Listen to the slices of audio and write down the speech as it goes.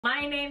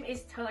My name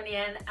is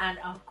Tonian, and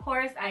of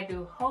course I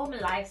do home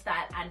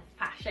lifestyle and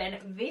fashion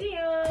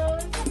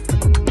videos.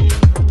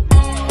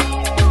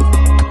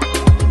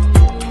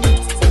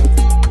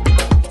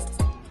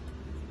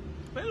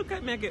 Well, look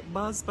at me, I get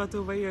bald spot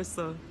over here,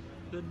 so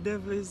the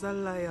devil is a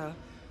liar.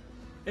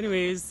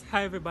 Anyways,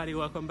 hi everybody,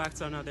 welcome back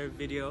to another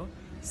video.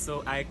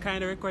 So I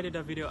kind of recorded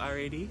a video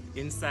already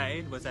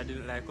inside, but I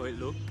didn't like how it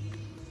looked.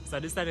 So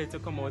I decided to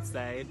come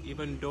outside,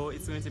 even though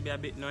it's going to be a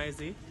bit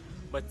noisy.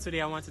 But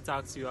today I want to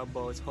talk to you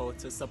about how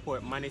to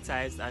support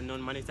monetized and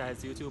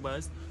non-monetized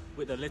YouTubers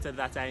with the little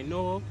that I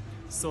know.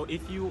 So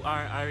if you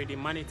are already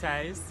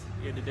monetized,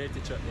 you're the dirty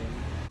truck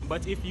then.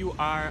 But if you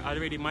are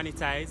already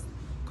monetized,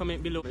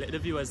 comment below, let the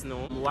viewers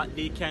know what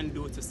they can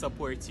do to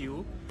support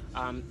you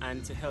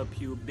and to help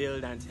you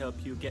build and to help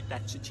you get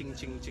that ching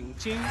ching ching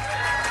ching.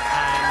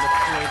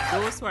 And for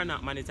those who are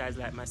not monetized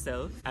like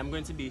myself, I'm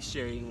going to be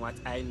sharing what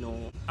I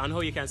know on how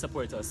you can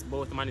support us,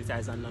 both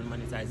monetized and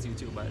non-monetized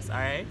YouTubers.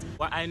 Alright?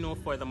 What I know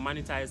for the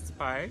monetized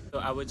part, so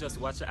I would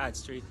just watch the ad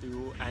straight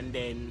through, and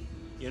then,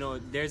 you know,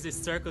 there's this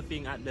circle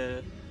thing at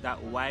the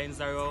that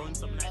winds around,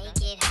 something like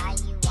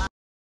that.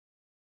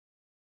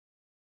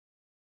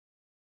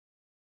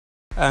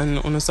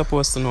 And you're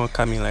supposed to know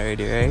Camille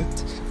already,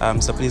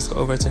 right? So please go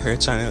over to her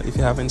channel if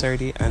you haven't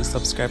already and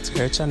subscribe to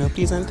her channel,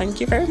 please, and thank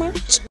you very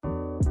much.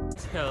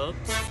 It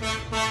helps.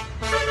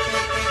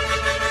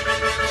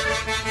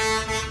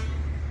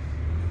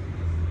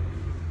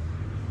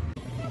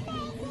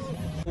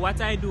 What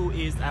I do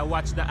is I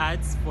watch the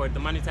ads for the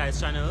monetized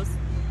channels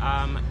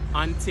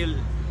until,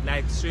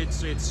 like, straight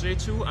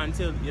through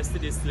until you see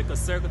this little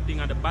circle thing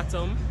at the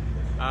bottom.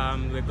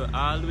 We go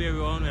all the way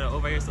around, we're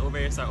over here, so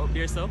up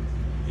there, so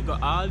you go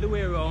all the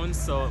way around,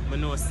 so I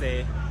know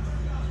say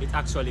it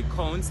actually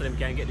counts, so them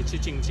can get the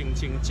ching ching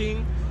ching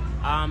ching.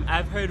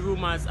 I've heard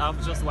rumors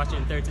of just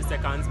watching 30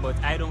 seconds,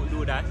 but I don't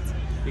do that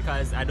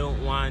because I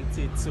don't want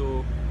it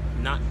to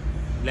not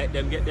let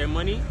them get their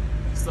money.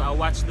 So I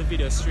watch the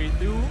video straight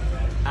through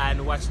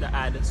and watch the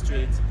ad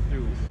straight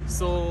through.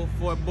 So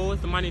for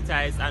both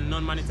monetized and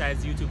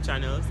non-monetized YouTube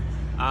channels,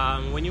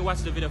 when you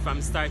watch the video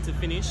from start to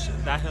finish,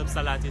 that helps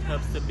a lot. It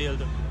helps to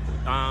build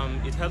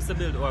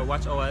our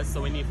watch hours,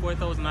 so we need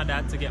 4,000 of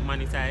that to get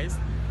monetized.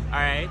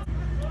 Alright,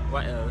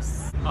 what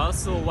else?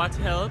 Also, what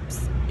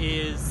helps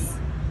is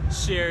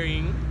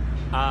sharing,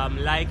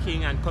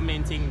 liking and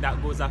commenting.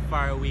 That goes a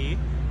far way,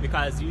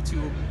 because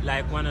YouTube,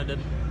 like, one of the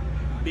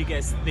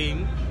biggest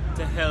thing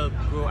to help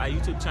grow a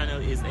YouTube channel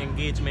is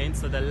engagement,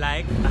 so the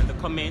like and the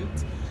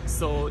comment.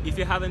 So if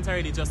you haven't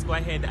already, just go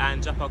ahead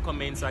and drop a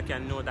comment so I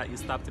can know that you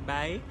stopped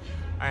by.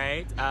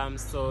 Alright,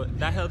 so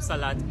that helps a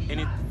lot.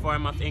 Any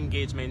form of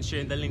engagement,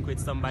 sharing the link with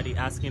somebody,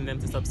 asking them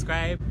to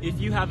subscribe. If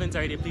you haven't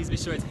already, please be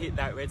sure to hit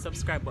that red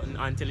subscribe button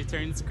until it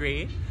turns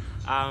gray,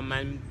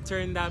 and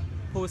turn that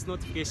post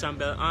notification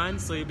bell on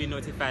so you'll be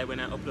notified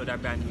when I upload a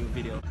brand new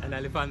video. And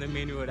I live on the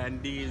main road,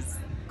 and these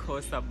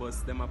coaster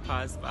bus, them are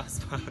pass. I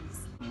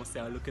must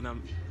say, I'm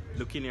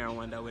looking here and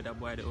wonder whether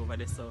boy they over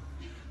there, so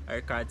I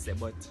record say.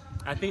 But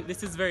I think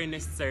this is very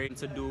necessary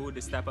to do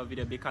this type of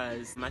video,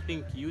 because I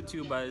think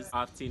YouTubers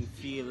often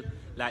feel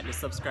like the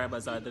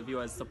subscribers or the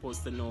viewers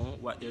supposed to know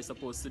what they're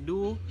supposed to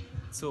do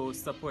to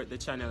support the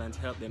channel and to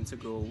help them to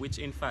grow, which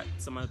in fact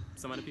some of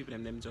the people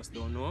them just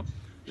don't know.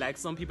 Like,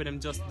 some people them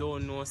just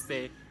don't know,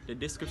 say the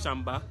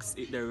description box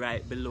is the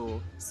right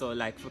below. So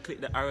like, if you click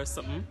the arrow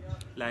something,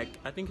 like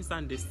I think it's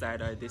on this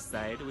side or this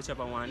side,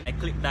 whichever one, I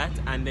click that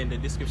and then the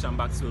description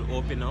box will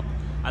open up.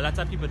 A lot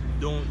of people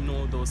don't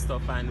know those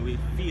stuff, and we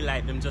feel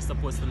like them just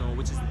supposed to know,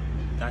 which is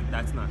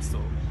that's not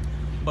so.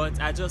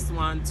 But I just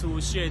want to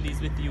share these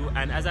with you,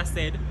 and as I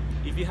said,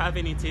 if you have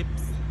any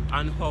tips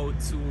on how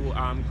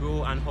to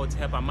grow and how to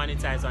help a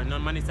monetized or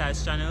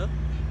non-monetized channel,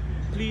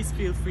 please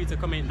feel free to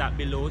comment that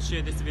below.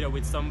 Share this video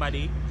with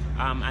somebody,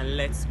 and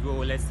let's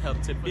grow, let's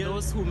help to build. For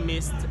those who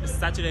missed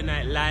Saturday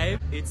Night Live,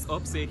 it's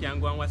up, so you can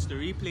go and watch the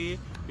replay.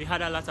 We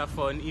had a lot of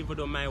fun, even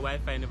though my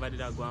Wi-Fi never did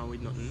go on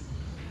with nothing.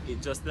 It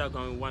just did go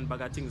on with one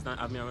bag of things that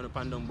have me around up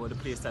and down about the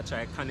place to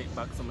try to connect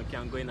back so I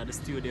can go into the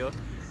studio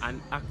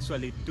and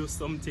actually do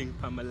something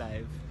for my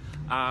live.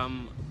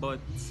 But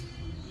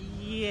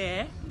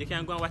yeah, you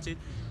can go and watch it.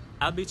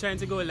 I'll be trying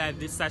to go live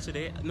this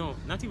Saturday. No,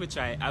 not even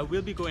try. I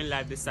will be going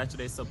live this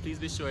Saturday, so please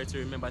be sure to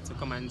remember to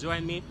come and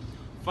join me.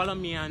 Follow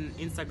me on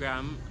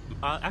Instagram.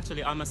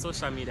 Actually, all my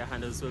social media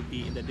handles will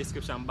be in the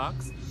description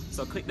box.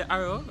 So click the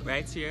arrow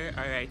right here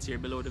or right here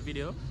below the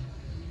video,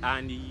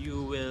 and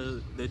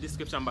the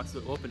description box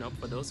will open up.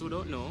 For those who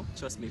don't know,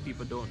 trust me,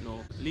 people don't know.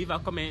 Leave a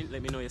comment,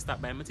 let me know you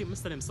stop by. I think I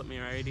tell them something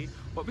already,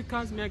 but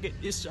because me I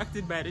get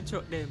distracted by the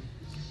truck them.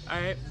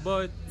 Alright,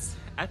 but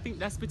I think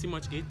that's pretty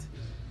much it.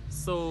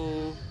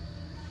 So,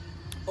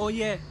 oh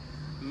yeah,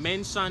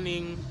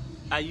 mentioning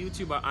a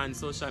YouTuber on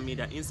social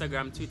media,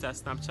 Instagram, Twitter,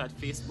 Snapchat,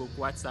 Facebook,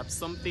 WhatsApp,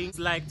 something. It's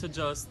like to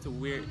just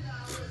wear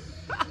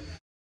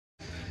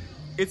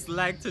it's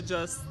like to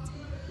just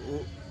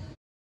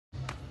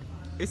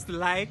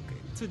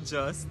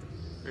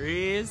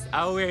raise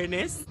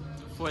awareness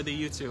for the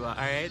YouTuber,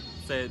 alright?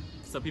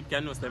 So people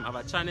can know them have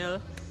a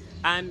channel,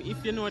 And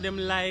if you know them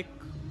like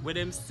what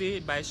them say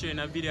by showing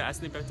a video, a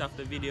snippet of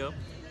the video,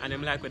 and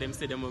them like what them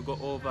say, them will go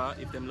over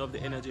if them love the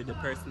energy, the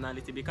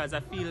personality, because I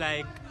feel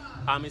like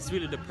it's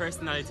really the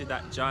personality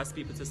that draws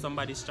people to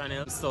somebody's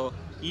channel. So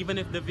even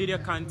if the video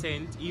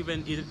content,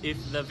 even if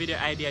the video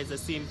idea is the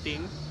same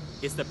thing,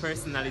 it's the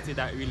personality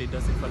that really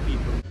does it for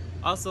people.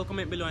 Also,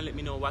 comment below and let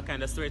me know what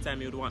kind of story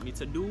time you would want me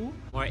to do,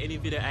 or any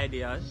video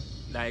ideas.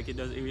 Like it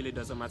really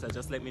doesn't matter,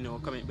 just let me know,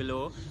 comment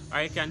below.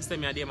 Or you can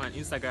send me a DM on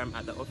Instagram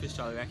at the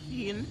official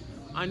Raheen,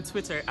 on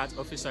Twitter at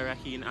official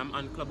Raheen, I'm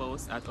on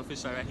Clubhouse at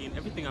official Raheen.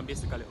 Everything I'm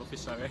basically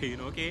official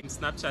Raheen, okay?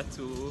 Snapchat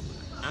too,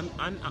 I'm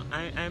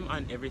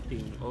on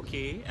everything,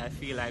 okay? I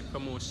feel like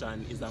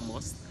promotion is a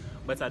must,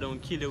 but I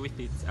don't kill you with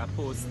it. I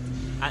post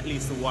at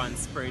least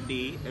once per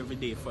day, every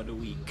day for the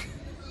week.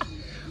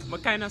 I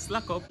kind of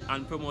slack up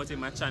on promoting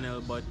my channel,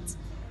 but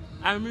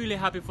I'm really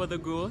happy for the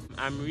growth.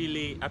 I'm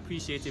really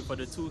appreciative for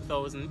the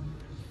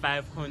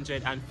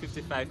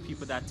 2,555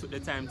 people that took the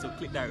time to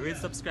click that red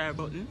subscribe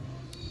button.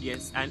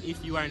 Yes, and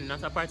if you are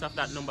not a part of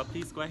that number,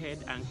 please go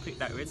ahead and click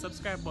that red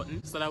subscribe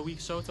button. So that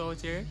week shout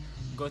out here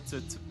go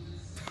to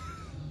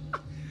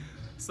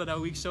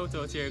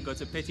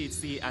Petit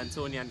C,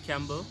 Anthony and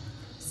Campbell.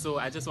 So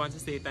I just want to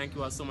say thank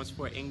you all so much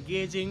for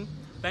engaging.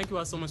 Thank you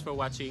all so much for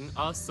watching.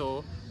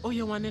 Also, oh,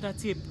 you want another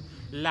tip?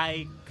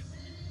 Like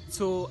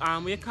to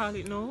we call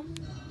it now?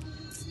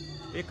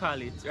 We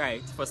call it,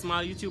 right, for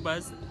small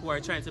YouTubers who are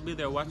trying to build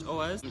their watch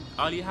hours,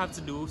 all you have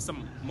to do,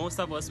 most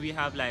of us, we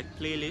have like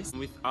playlists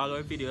with all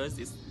our videos.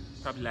 It's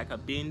probably like a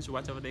binge,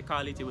 whatever they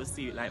call it. You will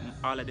see like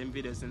all of them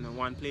videos in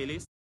one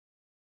playlist.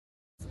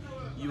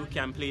 You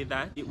can play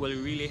that. It will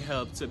really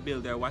help to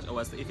build their watch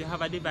hours. So if you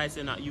have a device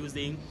you're not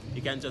using,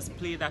 you can just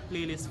play that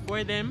playlist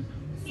for them,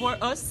 for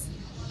us,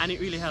 and it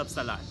really helps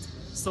a lot.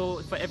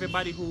 So for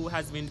everybody who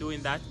has been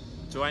doing that,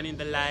 joining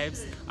the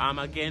lives,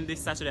 again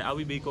this Saturday I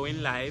will be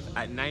going live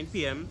at 9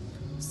 p.m.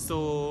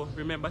 so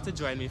remember to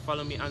join me.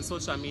 Follow me on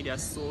social media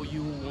so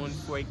you won't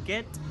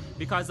forget,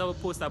 because I will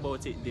post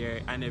about it there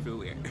and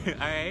everywhere.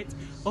 Alright,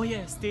 oh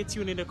yeah, stay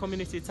tuned in the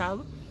community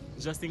tab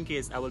just in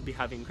case I will be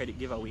having credit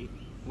giveaway,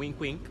 wink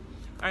wink.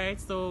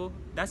 Alright, so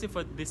that's it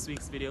for this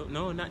week's video.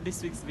 No, not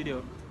this week's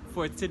video,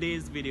 for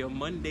today's video,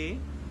 Monday.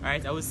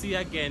 Alright, I will see you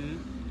again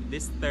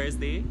this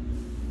Thursday,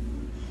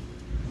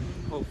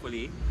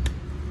 hopefully,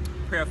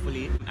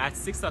 prayerfully, at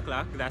 6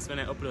 o'clock. That's when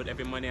I upload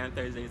every Monday and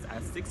Thursdays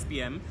at 6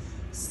 p.m.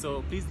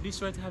 So please be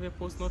sure to have your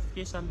post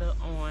notification bell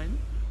on.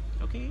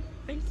 Okay,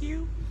 thank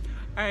you.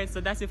 Alright, so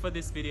that's it for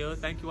this video.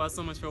 Thank you all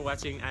so much for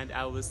watching, and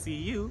I will see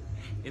you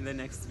in the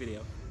next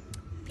video.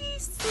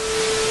 Peace.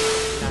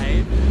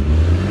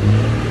 Live.